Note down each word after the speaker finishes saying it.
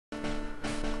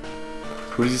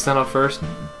Who did he send out first?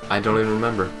 I don't even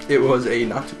remember. It was a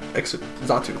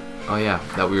Zatu. Oh yeah,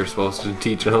 that we were supposed to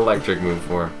teach an electric move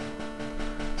for.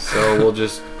 So we'll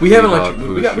just... We have an electric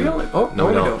move. We got oh, no,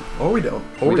 we don't. Oh, we don't.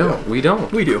 Oh, we don't. We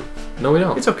don't. We do. No, we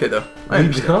don't. It's okay, though. I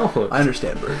understand. I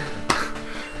understand, Bird.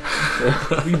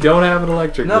 We don't have an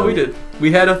electric move. No, we did.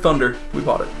 We had a Thunder. We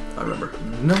bought it. I remember.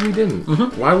 No, we didn't.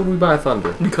 Why would we buy a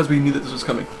Thunder? Because we knew that this was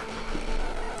coming.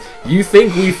 You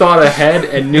think we thought ahead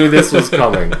and knew this was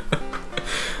coming?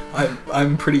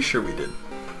 I'm pretty sure we did.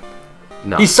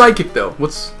 No. He's psychic though.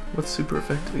 What's super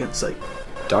effective against psych?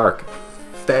 Dark.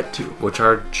 That too. Which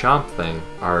our chomp thing,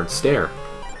 our stare.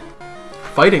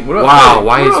 Fighting. What about wow, fighting?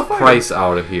 Why what is Price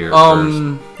out of here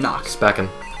first? Knock. Speckin'.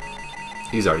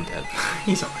 He's already dead.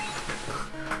 He's alright.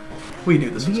 We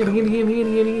knew this was coming.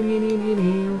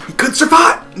 He could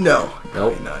survive! No.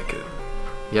 Nope. No, I could.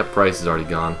 Yep, Price is already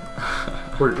gone.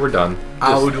 We're done.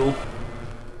 Oudle.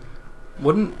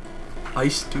 Wouldn't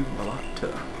ice do a lot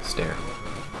to... Stare.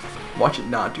 Watch it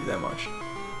not do that much.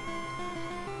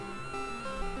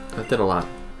 That did a lot.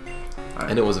 Right.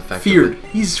 And it was effective. Feared.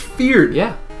 He's feared.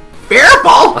 Yeah.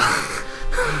 Fearful!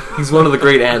 He's one of the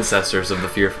great ancestors of the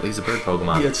fearful. He's a bird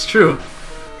Pokemon. Yeah, it's true.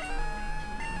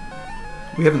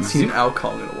 We haven't seen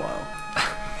Alcong in a while.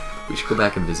 We should go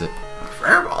back and visit.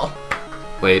 Fearful!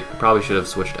 Wait, probably should have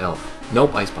switched Elf.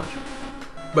 Nope, Ice Punch.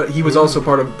 But he was also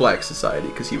part of Black Society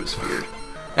because he was feared.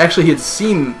 Actually, he had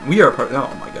seen... We are part...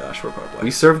 Oh my gosh, we're part of Black.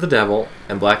 We serve the devil,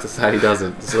 and Black Society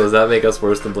doesn't. So does that make us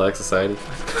worse than Black Society?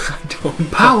 I don't know.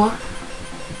 Power!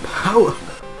 Power!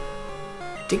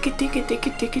 Dick it, dick it, dick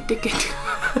it, dick it, dick it.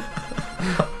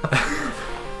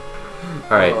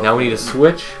 Alright, now we need to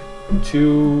switch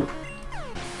to...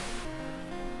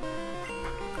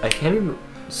 I can't even...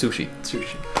 Sushi.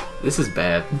 Sushi. This is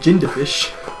bad.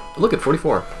 Jindafish. Look at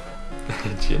 44.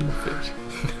 Jindafish.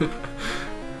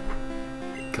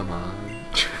 Come on.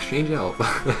 Change out.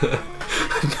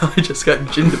 Now I just got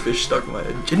Jindafish stuck in my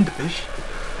head. Jindafish.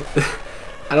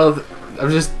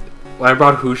 I'm just... When I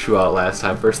brought Hushu out last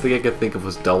time, first thing I could think of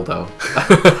was Dildo.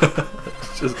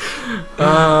 Just...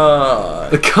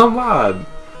 Come on!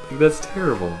 Like, that's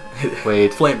terrible.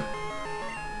 Wait. Flame.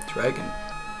 Dragon.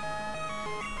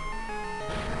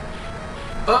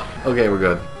 Okay, we're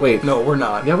good. Wait. No, we're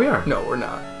not. Yeah, we are. No, we're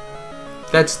not.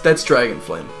 That's Dragon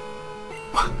Flame.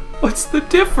 What's the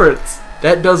difference?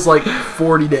 That does like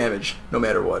 40 damage, no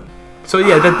matter what. So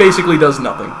yeah, that basically does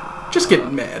nothing. Just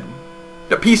get mad.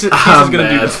 The piece is gonna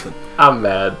do nothing. I'm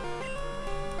mad.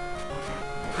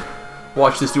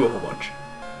 Watch this do a whole bunch.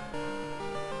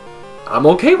 I'm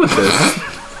okay with this.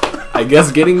 I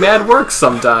guess getting mad works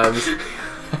sometimes.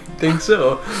 I think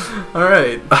so.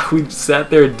 Alright. We sat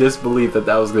there in disbelief that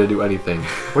was going to do anything.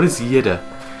 What is Yida?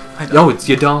 No, it's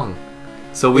Yadong.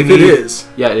 So we if need... it is.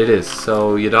 Yeah, it is.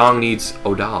 So Yadong needs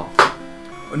Odal.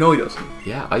 Oh, no, he doesn't.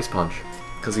 Yeah, Ice Punch.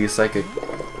 Because he's psychic.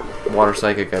 Water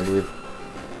psychic, I believe.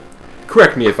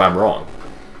 Correct me if I'm wrong.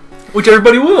 Which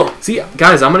everybody will. See,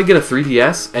 guys, I'm going to get a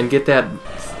 3DS and get that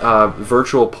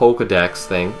virtual Pokedex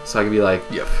thing. So I can be like...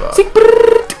 Yep.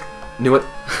 Knew it.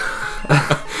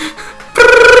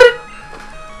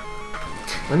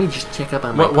 Let me just check up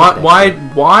on my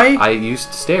Pokedex. Why? I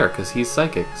used Stare because he's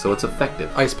psychic, so it's effective.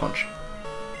 Ice Punch.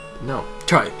 No.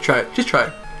 Try it. Just try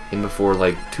it. In before,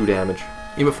 like, 2 damage.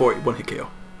 In before 1 hit KO.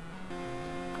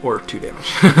 Or 2 damage.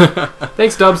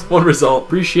 Thanks, Dubs. 1 result.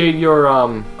 Appreciate your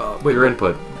your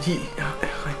input.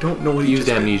 I don't know what he used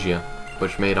amnesia,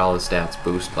 which made all his stats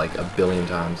boost like 1 billion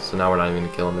times. So now we're not even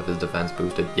gonna kill him if his defense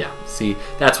boosted. Yeah. See,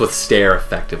 that's with Stare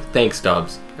effective. Thanks,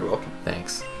 Dubs. You're welcome.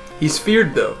 Thanks. He's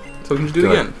feared though, so we can just do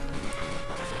it again.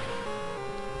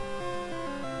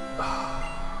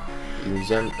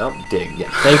 Dig. Yeah.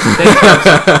 Thanks,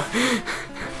 Dubs.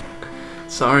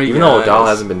 Sorry, even though Odal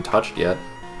hasn't been touched yet.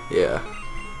 Yeah.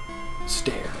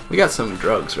 Stare. We got some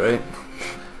drugs, right?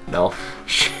 No.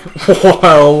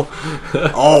 Well,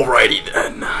 alrighty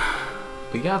then.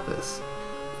 We got this.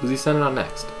 Who's he sending out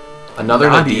next? Another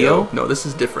Nadio? No, this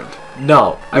is different.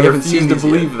 No, I haven't seen to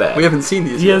believe that. We haven't seen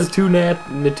these. He has 2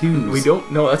 Natoons. We don't.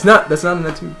 No, that's not a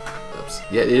Natu. Oops.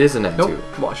 Yeah, it is a Natu.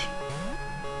 Nope. Watch.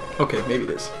 Okay, maybe it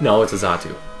is. No, it's a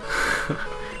Zatu.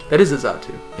 That is a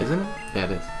Zatu, isn't it? Yeah,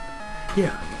 it is.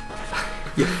 Yeah.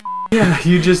 Yeah. Yeah,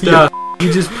 you just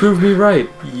you just proved me right.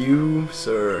 You,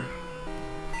 sir,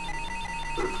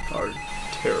 are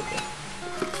terrible.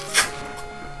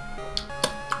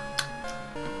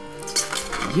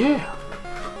 Yeah.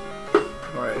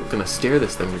 Alright. I'm gonna stare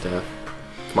this thing to death.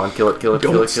 Come on, kill it, kill it,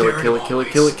 kill it, kill it, kill it, kill it,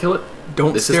 kill it, kill it.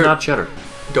 Don't This is not cheddar.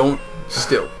 Don't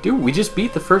still. Dude, we just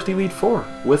beat the first Elite Four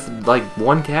with like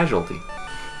 1 casualty.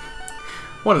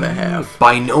 1.5.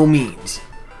 By no means.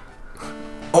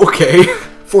 Okay.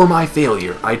 For my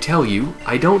failure, I tell you,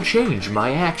 I don't change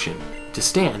my action. To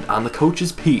stand on the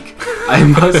coach's peak, I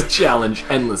must challenge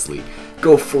endlessly.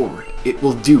 Go forward, it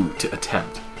will do to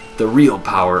attempt. The real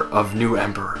power of new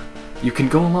emperor. You can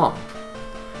go along.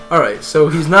 Alright, so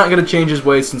he's not gonna change his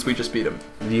ways since we just beat him.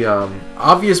 The,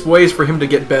 Obvious ways for him to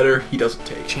get better, he doesn't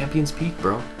take. Champion's Peak,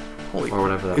 bro. Holy or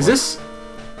whatever that is was. Is this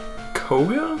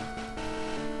Koga?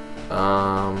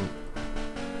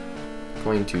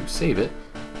 Going to save it.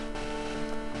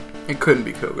 It couldn't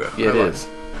be Koga. Yeah, it is.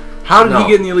 How did he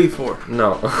get in the Elite Four?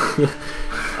 No.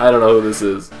 I don't know who this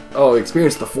is. Oh,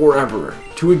 experience the Four Emperor.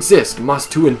 To exist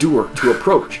must to endure, to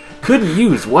approach. Couldn't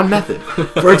use one method.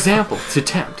 For example, to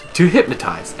tempt, to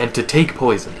hypnotize, and to take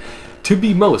poison. To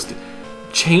be most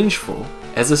changeful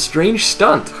as a strange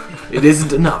stunt. It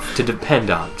isn't enough to depend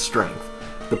on strength.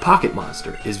 The pocket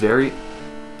monster is very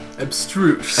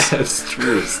abstruse.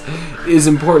 abstruse. It is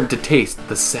important to taste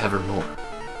the savor more.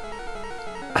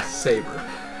 Savor.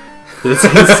 Did it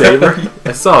say savor?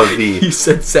 I saw a V. He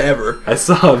said savor. I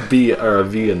saw a B or a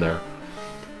V in there.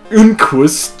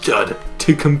 Unquist stud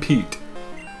to compete.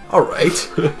 Alright.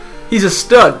 He's a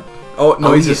stud. Oh,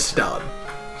 no, he's a stud.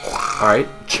 Alright,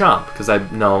 chomp, because I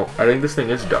think this thing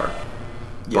is dark.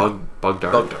 Yeah. Bug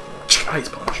dart. Bug dart. Ice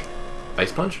punch.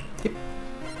 Ice punch? Yep.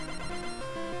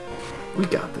 We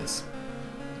got this.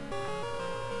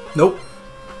 Nope.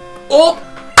 Oh!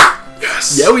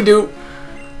 Yes! Yeah, we do.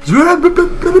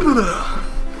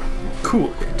 Cool.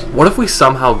 What if we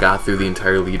somehow got through the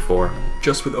entire Elite Four?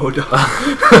 Just with Oda.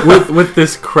 with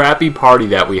this crappy party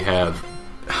that we have.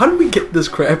 How did we get this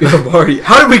crappy of a party?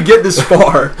 How did we get this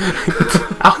far?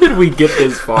 How did we get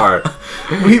this far?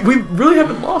 we really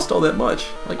haven't lost all that much.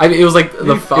 Like, it was like the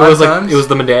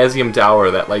Medasium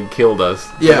Tower that like killed us.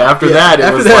 Yeah. And after that,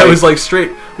 it was like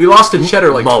straight. We lost to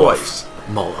Cheddar like twice.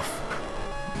 Molluff.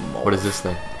 What is this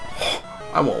thing?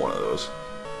 I want one of those.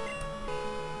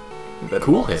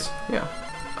 Cool hit. Yeah.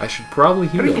 I should probably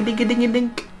heal.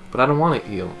 Dink. But I don't want to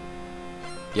heal.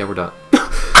 Yeah, we're done.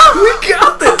 We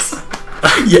got this!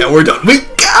 Yeah, we're done. We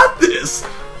got this!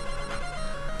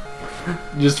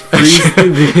 Just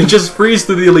freeze. Just freeze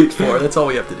through the Elite Four. That's all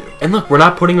we have to do. And look, we're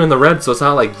not putting him in the red, so it's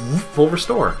not like full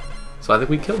restore. So I think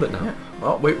we killed it now. Yeah.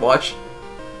 Well, wait, watch.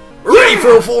 Ready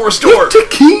for a full restore! Get to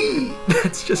key!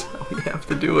 That's just how we have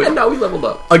to do it. And now we leveled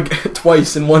up.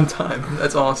 Twice in one time.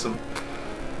 That's awesome.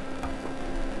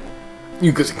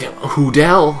 You could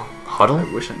Hoodell. Huddle?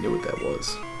 I wish I knew what that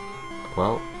was.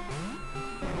 Well,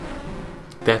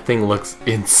 that thing looks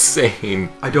insane.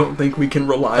 I don't think we can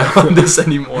rely on this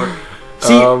anymore.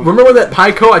 See, remember that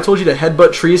Pyko I told you to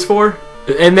headbutt trees for?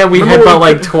 And then we headbutt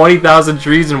like 20,000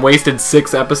 trees and wasted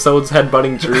 6 episodes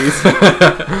headbutting trees.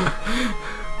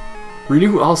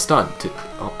 Renew all stun to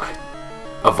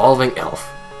evolving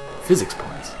elf. Physics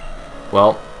points.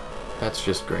 Well, that's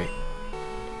just great.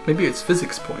 Maybe it's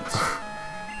physics points.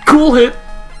 Cool hit.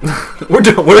 We're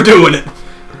doing it.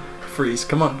 Freeze!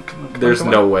 Come on! There's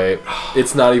no way.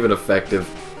 It's not even effective.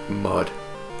 Mud.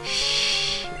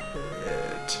 Shit.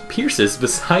 Pierces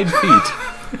beside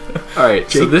feet. All right.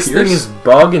 So this Pierce? thing is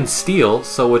bug and steel.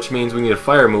 So which means we need a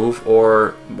fire move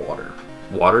or Water.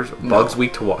 Water's No. bugs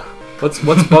weak to water. What's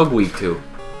bug weak to?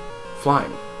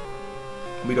 Flying.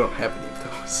 We don't have any of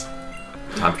those.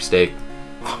 Time for steak.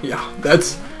 Oh, yeah,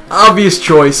 that's obvious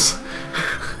choice.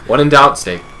 When in doubt,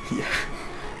 steak. Yeah.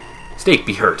 Steak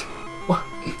be hurt. What?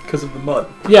 Because of the mud.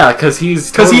 Yeah, because he's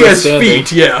Because he has standing.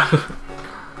 feet. Yeah.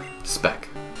 Spec.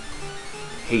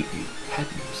 Hate you. Head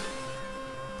use.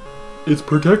 It's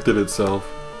protected itself.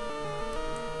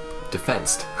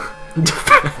 Defensed.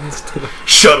 Defensed.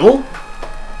 Shuttle.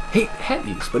 Hate head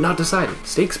use, but not decided.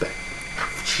 Steak spec.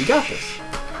 You got this.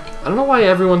 I don't know why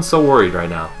everyone's so worried right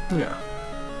now. Yeah.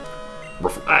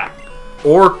 Reflect.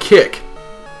 Or kick.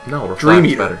 No, reflect's Dream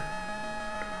Eater. better.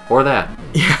 Or that.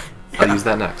 Yeah. I'll use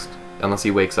that next. Unless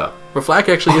he wakes up. Reflect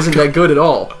actually isn't that good at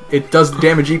all. It does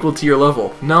damage equal to your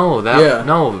level. No, that Yeah.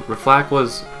 no, Reflect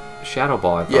was Shadow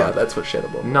Ball, I thought. Yeah, that's what Shadow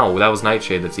Ball. No, that was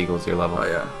Nightshade that's equal to your level. Oh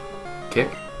yeah. Kick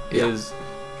Yeah. is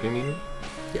Dream Eater?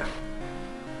 Yeah.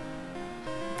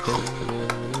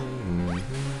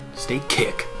 Stay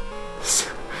kick.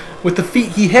 With the feet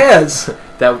he has,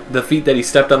 The feet that he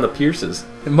stepped on the pierces.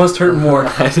 it must hurt more.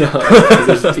 I know.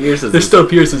 'Cause there's pierces. There's still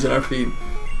pierces in our feet.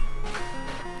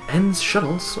 Ends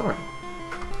shuttle soaring.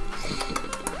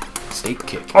 State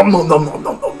kick. Oh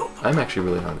no. I'm actually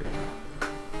really hungry.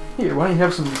 Here, why don't you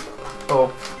have some?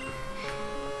 Oh.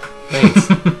 Thanks.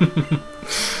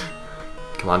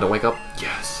 Come on, don't wake up.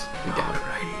 Yes. We got it.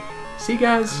 Alrighty. See,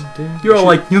 guys, you're all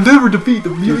like, you'll never defeat the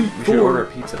Elite You should order Four. a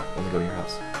pizza when we go to your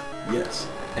house. Yes.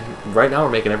 And right now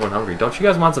we're making everyone hungry. Don't you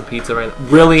guys want some pizza right now?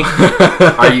 Really?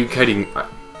 Are you kidding?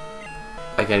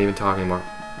 I can't even talk anymore.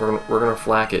 We're gonna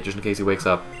flack it just in case he wakes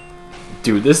up.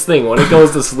 Dude, this thing, when it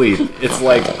goes to sleep, it's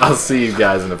like, I'll see you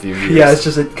guys in a few years. Yeah, it's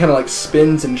just, it kind of like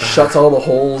spins and shuts all the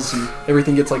holes, and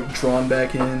everything gets like drawn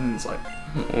back in, and it's like...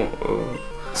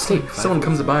 Steak. Someone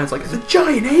comes by and it's like, it's a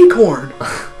giant acorn!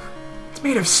 It's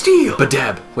made of steel!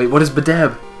 Badeb. Wait, what is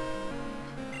Badeb?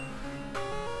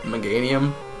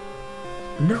 Meganium?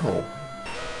 No.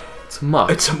 It's a muck.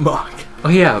 It's a muck. Oh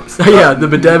yeah. Yeah, the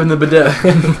Badeb and the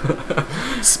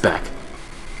Badeb. Spec.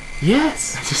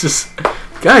 Yes. It's just...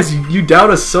 Guys, you doubt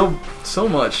us so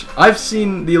much. I've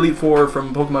seen the Elite Four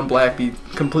from Pokemon Black be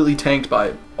completely tanked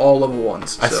by all level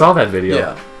 1s. I saw that video.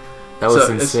 Yeah. That was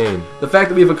insane. The fact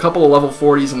that we have a couple of level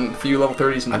 40s and a few level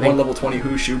 30s and one level 20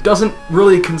 Hooshoe doesn't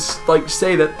really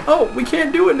say that, oh, we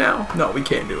can't do it now. No, we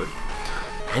can't do it.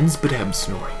 And Spadeb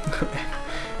snoring.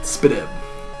 Spadeb.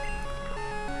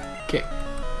 Okay.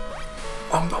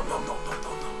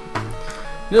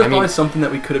 You know, there's probably something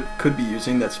that we could be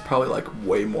using that's probably like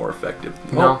way more effective.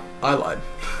 Well, no. I lied.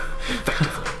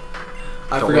 Effectively.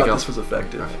 I forgot this was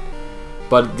effective. Right.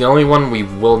 But the only one we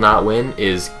will not win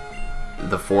is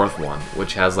the 4th one,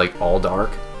 which has like all dark.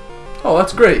 Oh,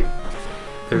 that's great.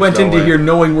 Went into here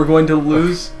knowing we're going to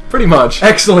lose. Pretty much.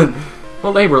 Excellent.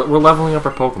 Well, hey, we're leveling up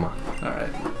our Pokemon. All right.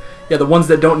 Yeah, the ones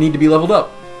that don't need to be leveled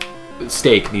up.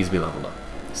 Steak needs to be leveled up.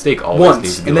 Steak always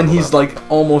needs to be leveled up. And then he's like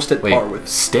almost at par with.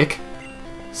 Stick?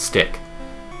 Stick.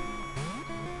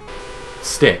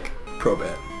 Stick.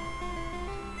 Crobat.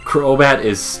 Crobat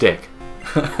is stick.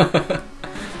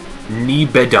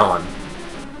 Nibedon.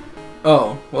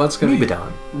 Oh, well that's gonna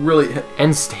Nibedon. be really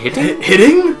and hitting?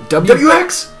 Hitting?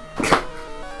 WX?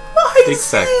 Stick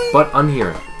spec, but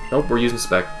unhearing. Nope, we're using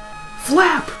spec.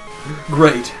 Flap!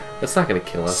 Great. That's not gonna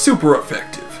kill us. Super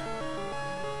effective.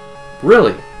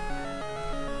 Really?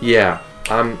 Yeah,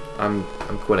 I'm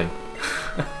quitting.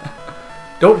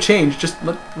 Don't change. Just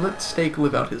let Steak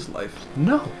live out his life.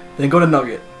 No. Then go to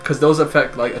Nugget, because those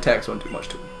affect like attacks won't do much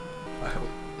to him. I hope.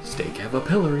 Steak have a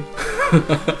pillory.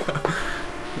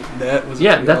 That was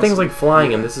that thing's like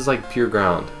flying, and this is like pure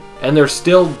ground, and there's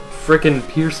still frickin'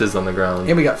 pierces on the ground.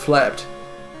 And we got flapped.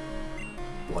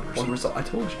 One result. I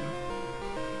told you.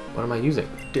 What am I using?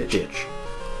 Ditch.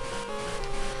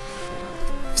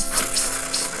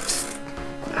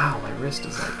 Ow, my wrist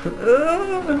is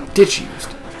like... Ditch used.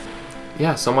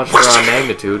 Yeah, so much for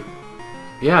magnitude.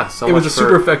 Yeah, so much for... It was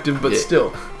super effective, but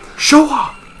still. Show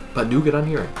up! But Nougat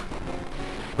unhearing.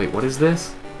 Wait, what is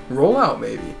this? Roll out,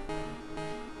 maybe.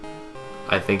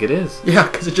 I think it is. Yeah,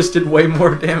 because it just did way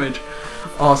more damage.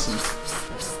 Awesome.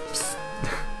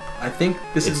 I think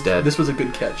this dead. This was a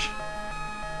good catch.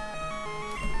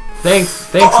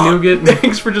 Thanks, Nougat.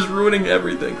 Thanks for just ruining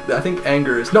everything. I think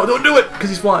anger is... No, don't do it, because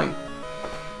he's flying.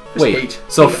 Just wait, hate.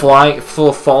 so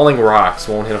falling rocks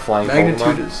won't hit a flying Magnitude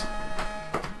Pokemon? is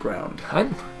ground.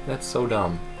 That's so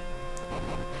dumb.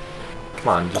 Come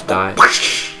on, just die. I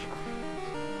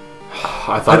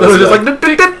thought it was just like...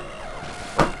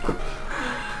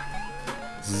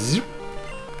 Zip.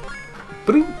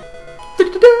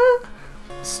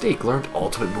 Steak learned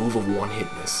ultimate move of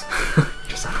one-hitness.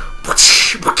 Just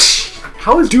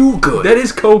How is do good? That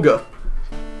is Koga.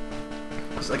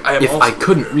 It's like I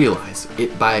couldn't realize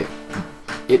it by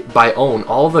own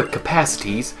all the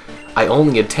capacities, I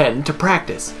only intend to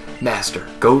practice. Master,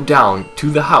 go down to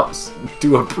the house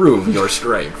to improve your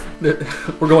strength.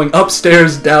 We're going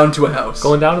upstairs down to a house.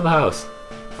 Going down to the house.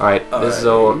 Alright, this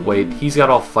is wait, he's got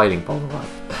all fighting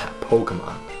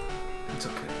Pokemon. It's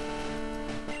okay.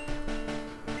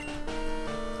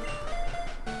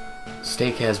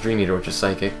 Steak has Dream Eater, which is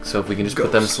psychic, so if we can just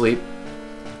put them to sleep.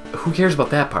 Who cares about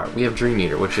that part? We have Dream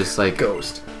Eater, which is like...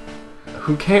 Ghost.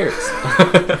 Who cares?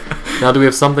 Now, do we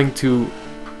have something to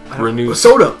renew?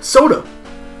 Soda!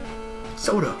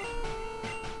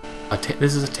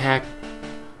 This is attack.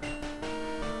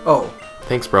 Oh.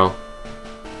 Thanks, bro.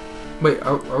 Wait,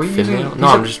 are we using... No,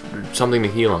 I'm just something to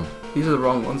heal him. These are the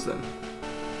wrong ones, then.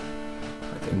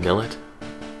 I think. Millet?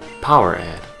 Power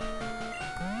add.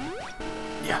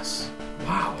 Yes.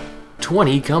 Wow.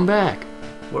 20, come back.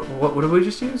 What did we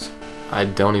just use? I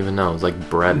don't even know. It's like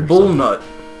bread or Bull something. nut.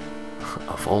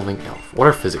 Evolving elf. What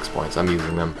are physics points? I'm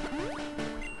using them.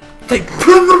 Steak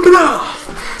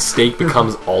Steak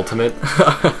becomes ultimate.